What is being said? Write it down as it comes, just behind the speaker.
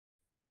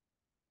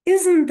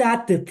Isn't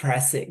that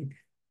depressing?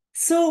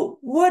 So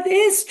what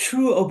is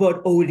true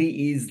about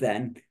ODEs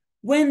then?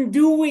 When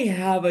do we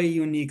have a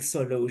unique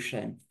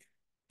solution?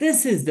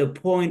 This is the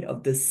point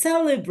of the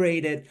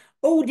celebrated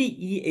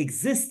ODE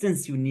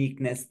existence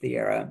uniqueness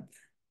theorem.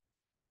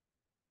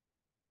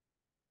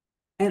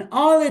 And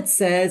all it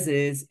says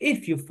is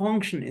if your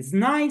function is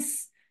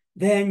nice,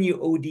 then your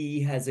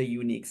ODE has a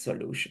unique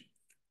solution.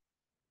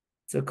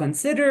 So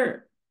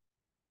consider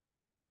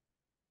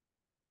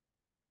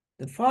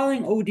the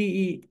following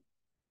ODE: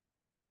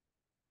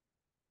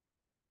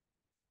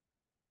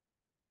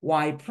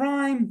 y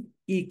prime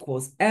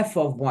equals f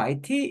of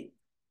yt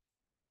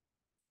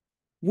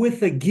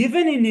with a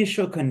given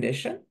initial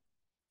condition.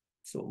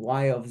 So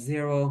y of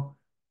 0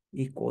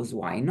 equals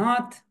y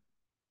naught.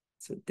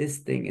 So this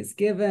thing is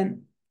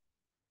given.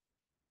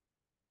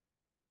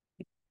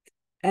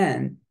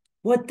 And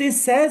what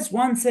this says,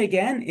 once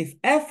again, if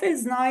f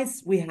is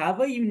nice, we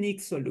have a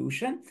unique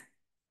solution.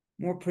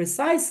 More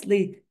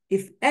precisely,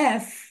 if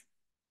f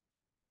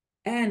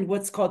and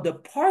what's called the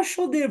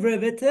partial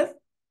derivative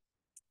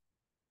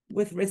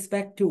with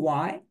respect to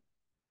y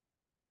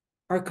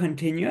are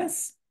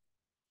continuous,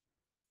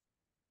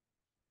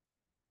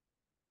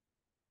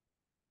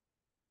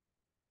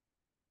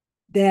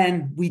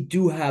 then we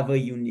do have a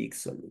unique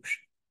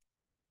solution.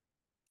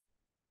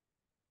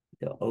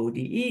 The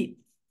ODE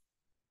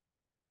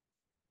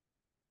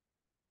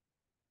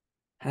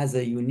has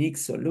a unique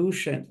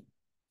solution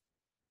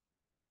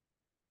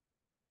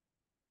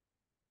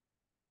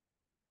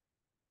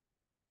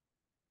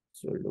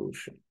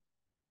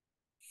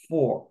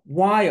for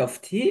y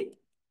of t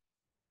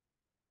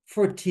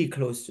for t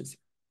close to 0.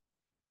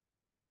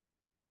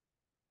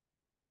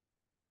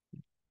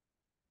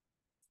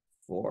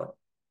 For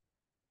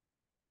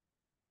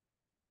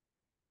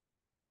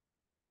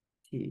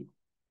t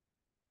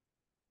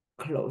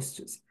close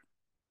to 0.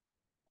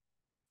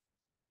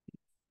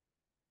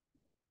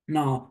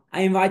 Now,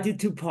 I invite you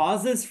to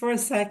pause this for a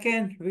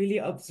second, really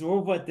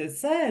absorb what this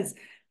says.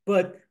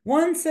 But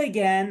once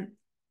again,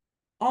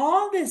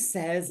 all this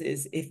says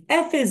is if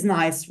f is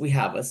nice, we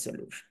have a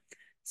solution.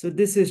 So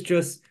this is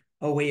just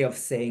a way of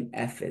saying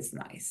f is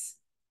nice.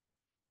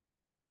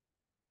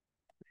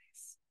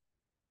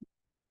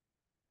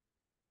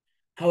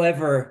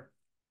 However,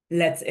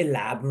 let's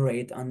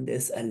elaborate on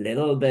this a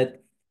little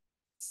bit.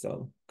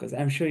 So, because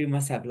I'm sure you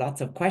must have lots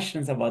of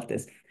questions about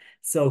this.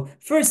 So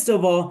first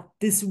of all,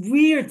 this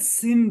weird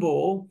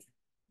symbol,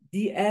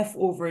 df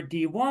over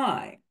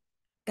dy,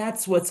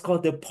 that's what's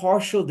called the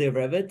partial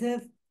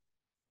derivative.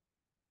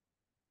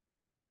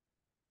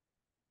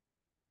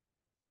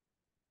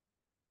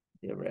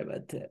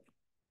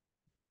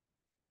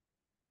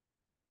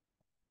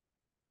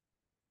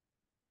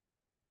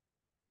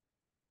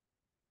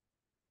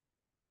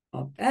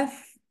 Of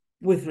f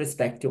with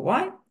respect to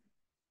y,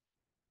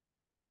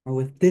 or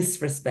with this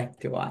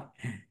respect to y.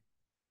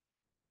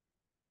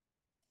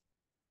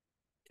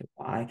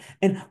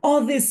 And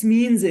all this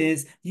means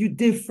is you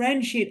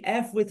differentiate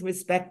f with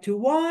respect to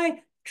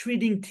y,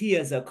 treating t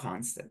as a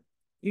constant.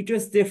 You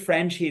just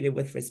differentiate it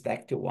with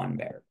respect to one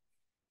variable.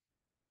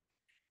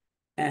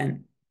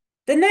 And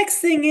the next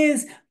thing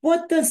is,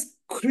 what does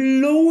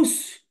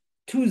close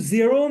to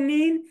 0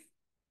 mean?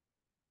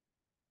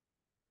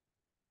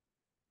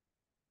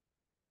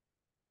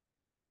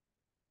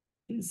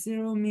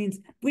 Zero means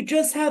we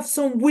just have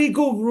some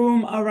wiggle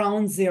room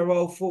around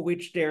 0 for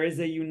which there is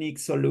a unique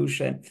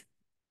solution.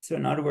 So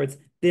in other words,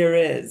 there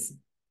is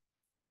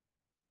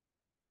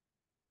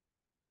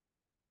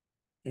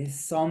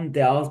some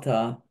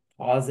delta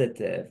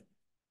positive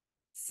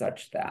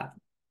such that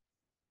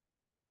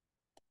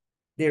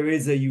there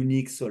is a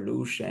unique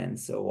solution,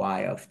 so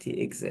y of t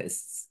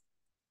exists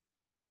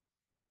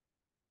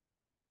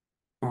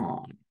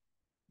on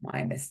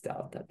minus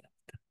delta.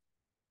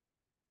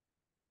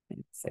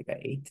 It's like an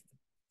 8.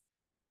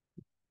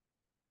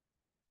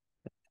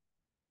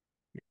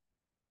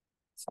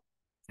 So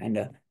kind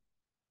of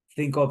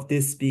think of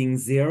this being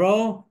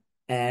 0,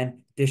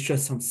 and there's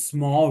just some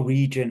small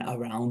region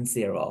around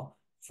 0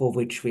 for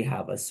which we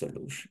have a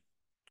solution.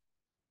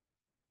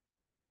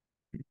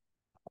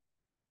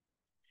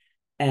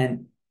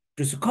 And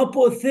just a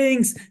couple of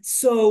things.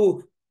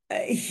 So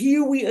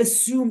here we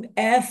assumed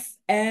f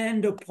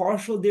and the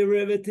partial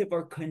derivative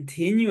are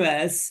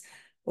continuous.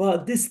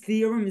 Well, this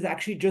theorem is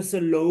actually just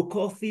a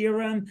local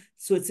theorem,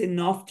 so it's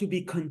enough to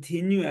be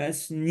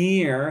continuous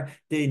near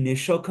the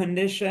initial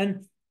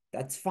condition.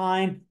 That's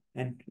fine.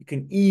 And you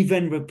can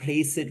even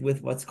replace it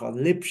with what's called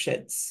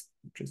Lipschitz,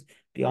 which is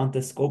beyond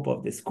the scope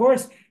of this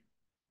course.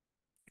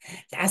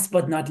 Last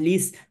but not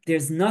least,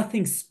 there's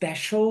nothing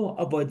special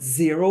about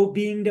 0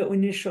 being the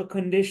initial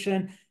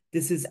condition.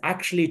 This is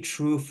actually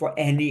true for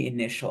any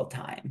initial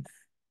time.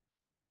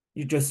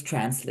 You just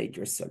translate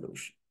your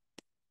solution.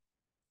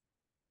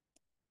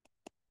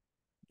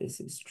 This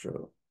is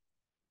true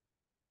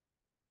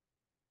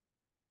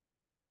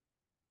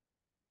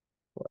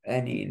for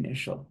any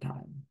initial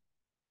time.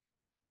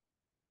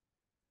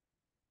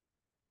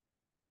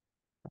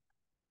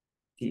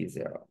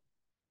 T0,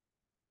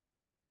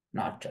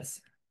 not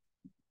just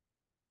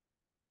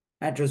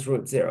I just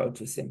wrote 0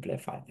 to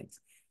simplify things.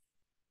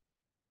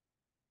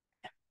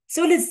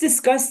 So let's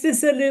discuss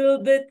this a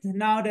little bit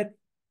now that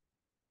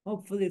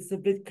hopefully it's a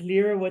bit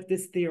clearer what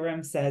this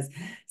theorem says.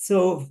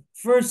 So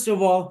first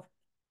of all,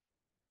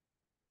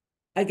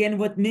 again,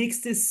 what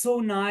makes this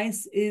so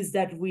nice is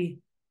that we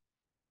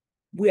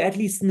at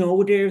least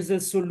know there's a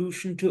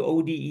solution to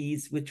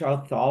ODEs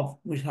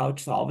without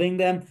solving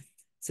them.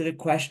 So the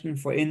question,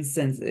 for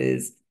instance,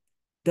 is,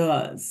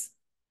 does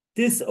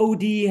this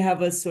ODE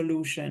have a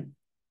solution?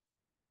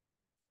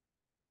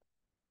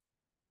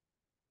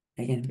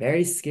 Again,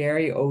 very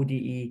scary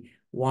ODE,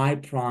 y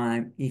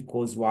prime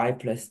equals y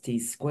plus t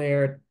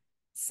squared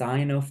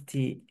sine of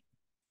t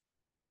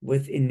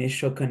with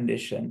initial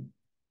condition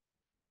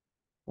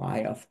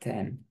y of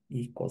 10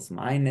 equals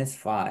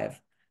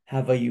 -5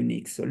 have a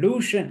unique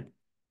solution.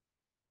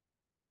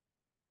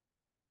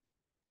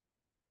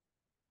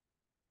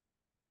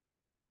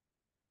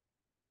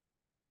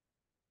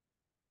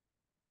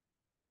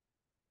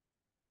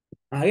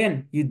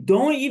 Again, you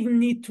don't even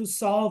need to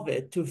solve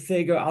it to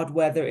figure out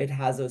whether it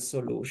has a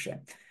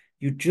solution.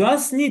 You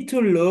just need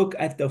to look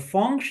at the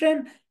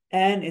function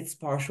and its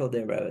partial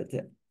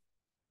derivative.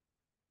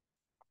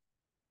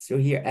 So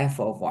here f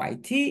of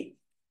yt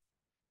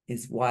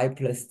is y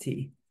plus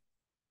t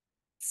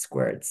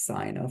squared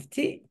sine of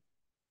t.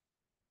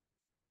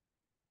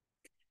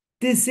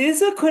 This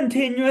is a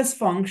continuous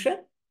function.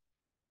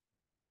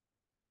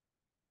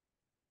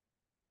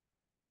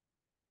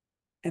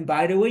 And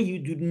by the way, you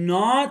do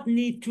not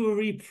need to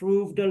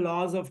reprove the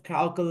laws of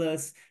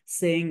calculus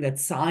saying that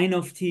sine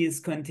of t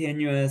is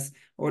continuous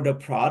or the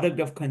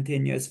product of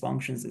continuous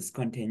functions is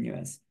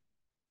continuous.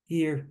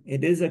 Here,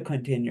 it is a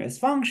continuous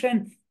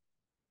function.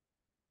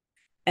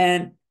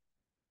 And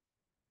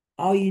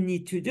all you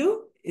need to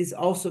do is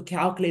also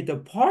calculate the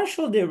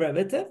partial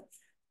derivative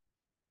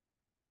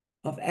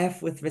of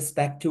f with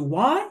respect to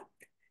y,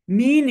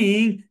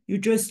 meaning you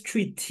just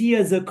treat t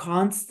as a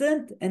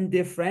constant and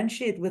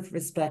differentiate with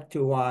respect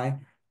to y.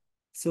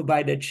 So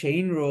by the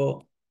chain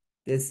rule,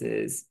 this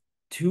is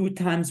 2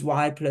 times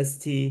y plus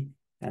t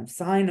times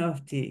sine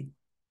of t,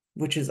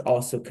 which is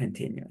also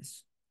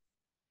continuous.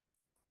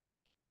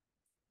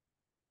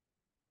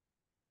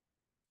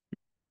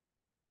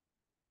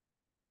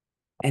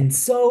 And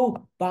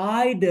so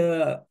by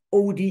the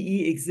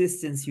ODE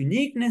existence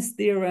uniqueness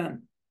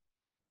theorem,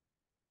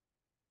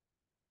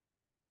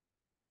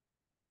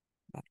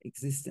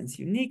 existence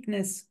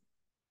uniqueness,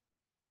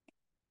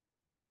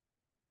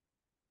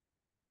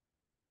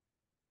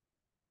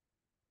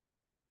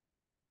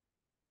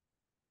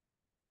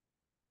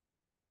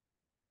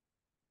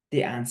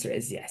 the answer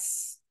is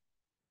yes.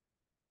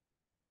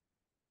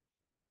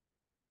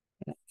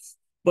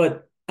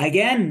 But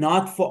again,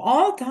 not for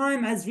all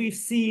time, as we've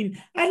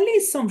seen, at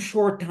least some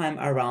short time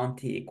around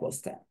t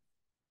equals 10.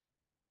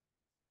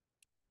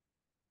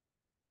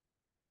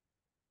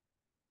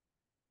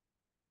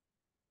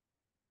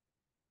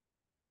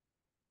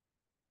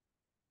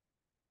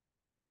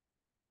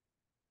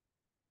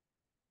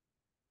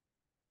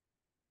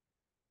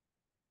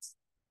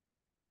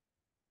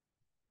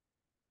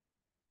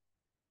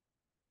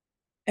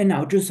 And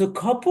now just a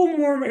couple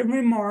more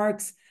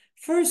remarks.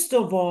 First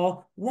of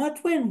all,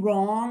 what went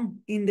wrong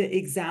in the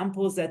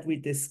examples that we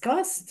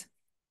discussed?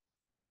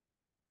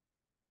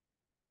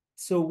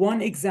 So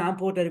one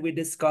example that we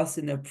discussed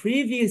in a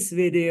previous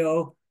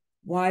video,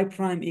 y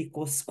prime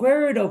equals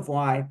square root of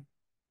y.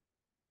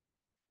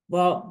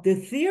 Well, the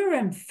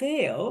theorem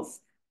fails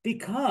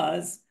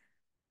because,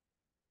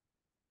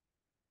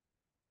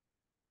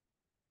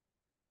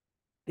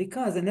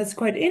 and that's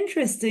quite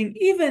interesting,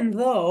 even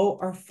though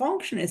our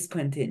function is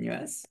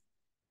continuous,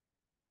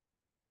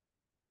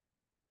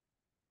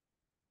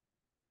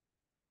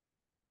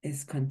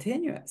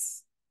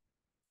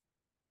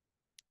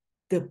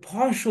 the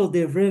partial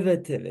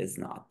derivative is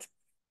not.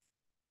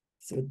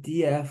 So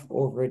df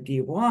over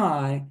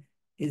dy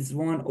is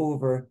 1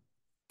 over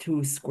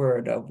 2 square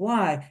root of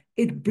y.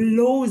 It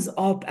blows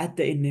up at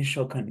the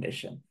initial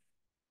condition.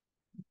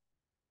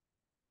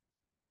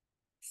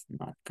 It's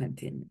not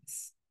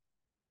continuous.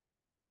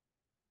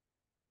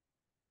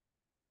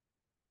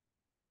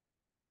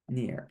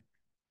 Near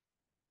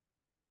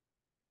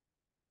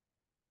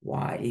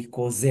y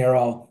equals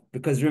 0,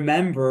 because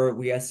remember,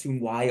 we assume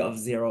y of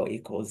 0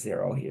 equals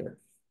 0 here.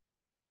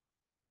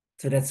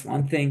 So that's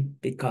one thing,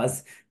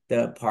 because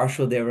the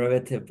partial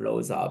derivative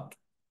blows up.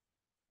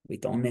 We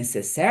don't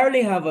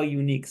necessarily have a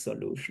unique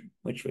solution,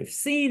 which we've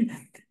seen.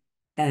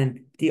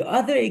 And the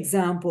other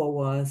example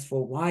was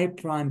for y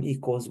prime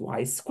equals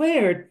y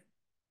squared.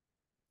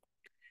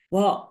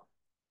 Well,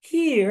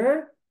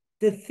 here,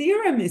 the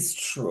theorem is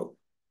true.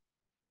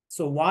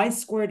 So y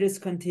squared is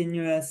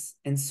continuous,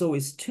 and so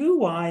is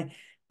 2y.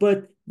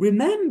 But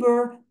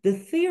remember, the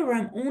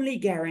theorem only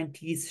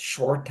guarantees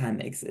short-time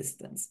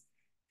existence.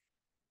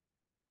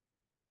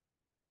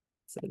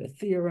 So the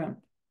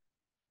theorem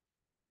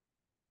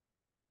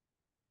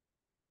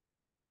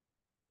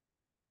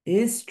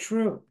is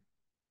true,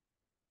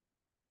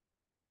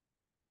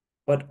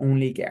 but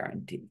only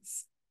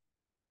guarantees.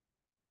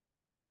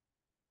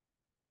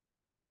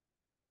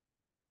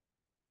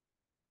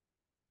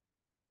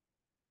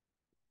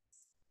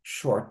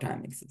 short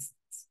time existence.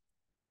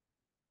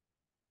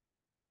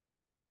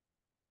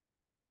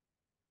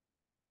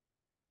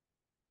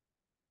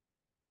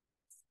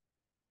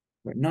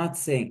 We're not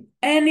saying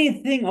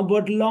anything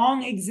about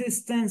long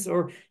existence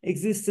or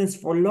existence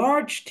for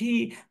large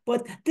T,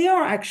 but there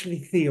are actually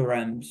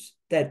theorems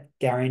that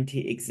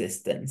guarantee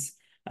existence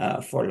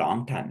for a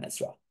long time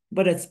as well.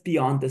 But it's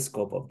beyond the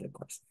scope of the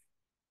course.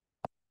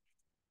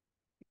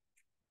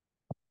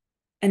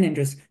 And then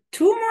just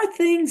two more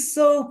things.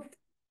 So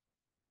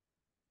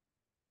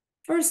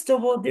first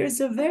of all, there's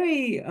a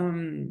very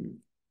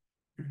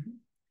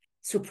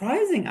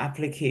surprising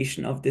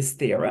application of this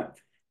theorem,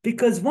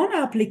 because one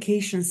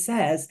application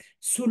says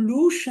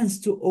solutions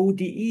to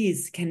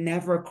ODEs can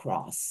never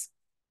cross.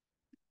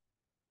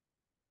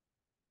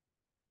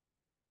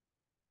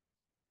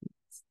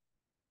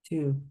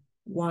 To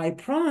y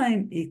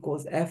prime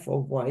equals f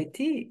of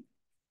yt,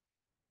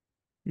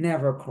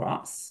 never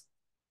cross.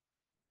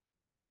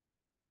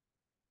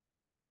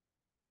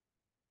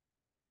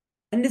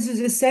 And this is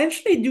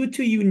essentially due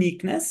to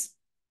uniqueness,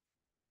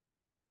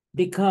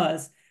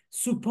 because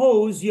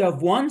suppose you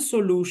have one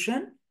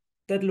solution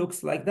that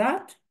looks like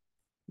that.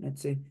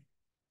 Let's say it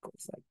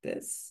goes like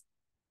this,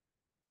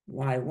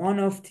 y1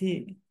 of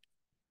t,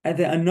 and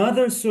then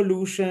another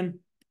solution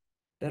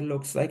that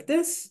looks like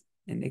this,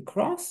 and they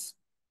cross.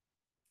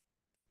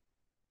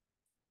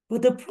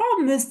 But the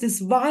problem is this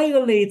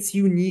violates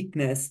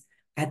uniqueness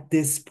at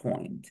this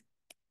point.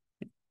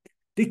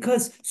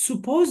 Because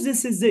suppose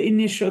this is the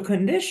initial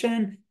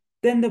condition,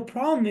 then the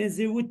problem is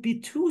there would be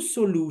two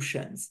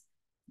solutions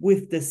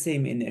with the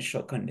same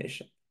initial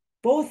condition,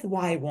 both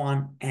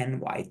y1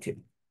 and y2.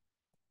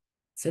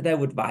 So that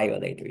would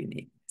violate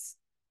uniqueness.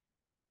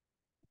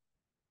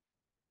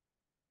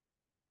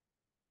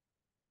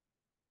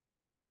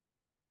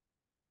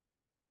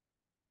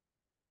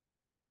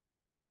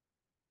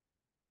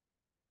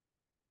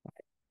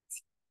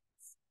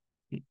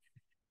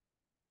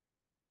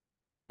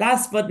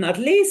 Last but not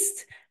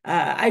least,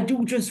 I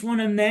do just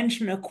want to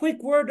mention a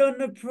quick word on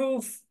the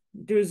proof.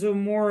 There's a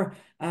more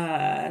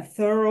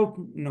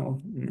thorough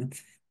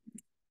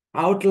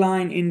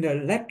outline in the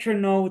lecture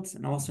notes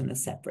and also in a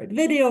separate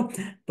video,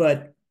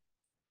 but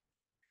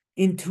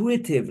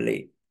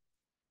intuitively.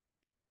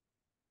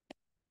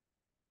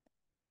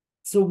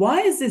 So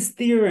why is this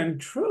theorem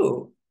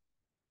true?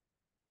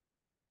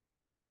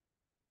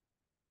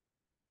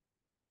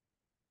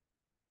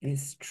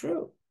 It's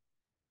true.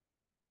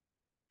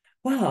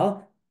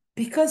 Well,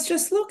 because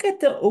just look at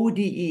the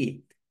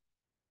ODE.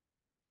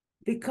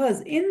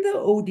 Because in the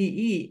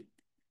ODE,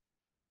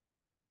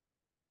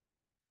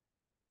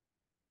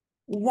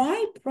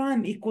 y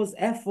prime equals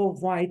f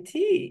of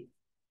yt.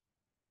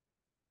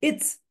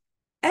 It's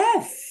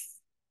f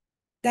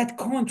that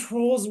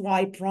controls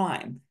y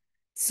prime.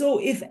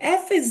 So if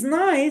f is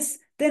nice,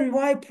 then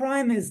y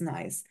prime is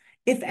nice.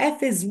 If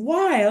f is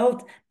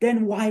wild,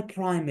 then y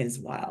prime is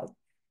wild.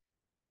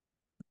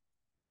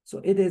 So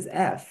it is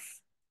f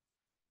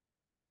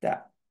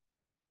that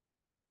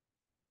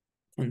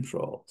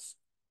controls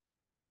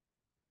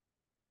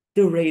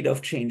the rate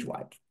of change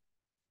y.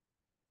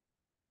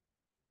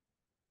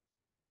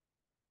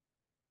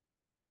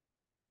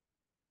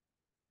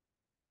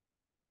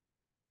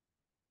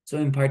 So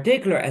in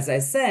particular, as I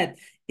said,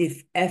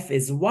 if f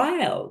is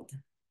wild,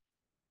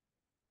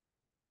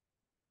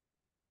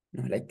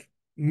 like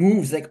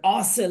moves, like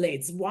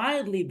oscillates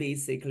wildly,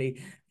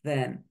 basically,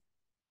 then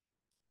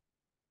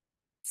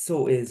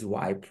so is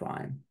y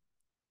prime.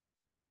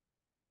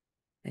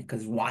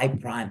 Because y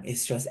prime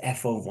is just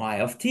f of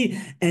y of t.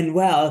 And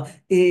well,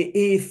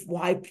 if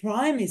y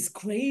prime is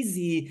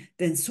crazy,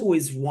 then so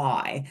is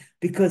y.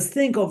 Because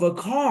think of a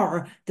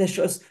car that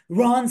just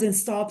runs and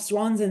stops,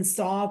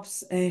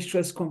 and it's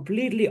just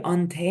completely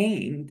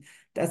untamed.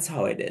 That's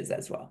how it is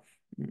as well.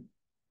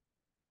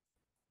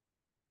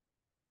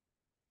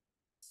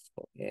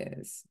 So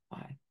is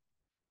y.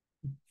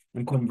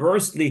 And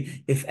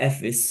conversely, if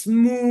f is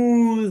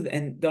smooth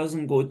and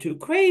doesn't go too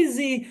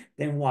crazy,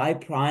 then y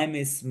prime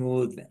is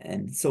smooth,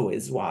 and so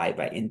is y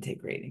by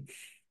integrating.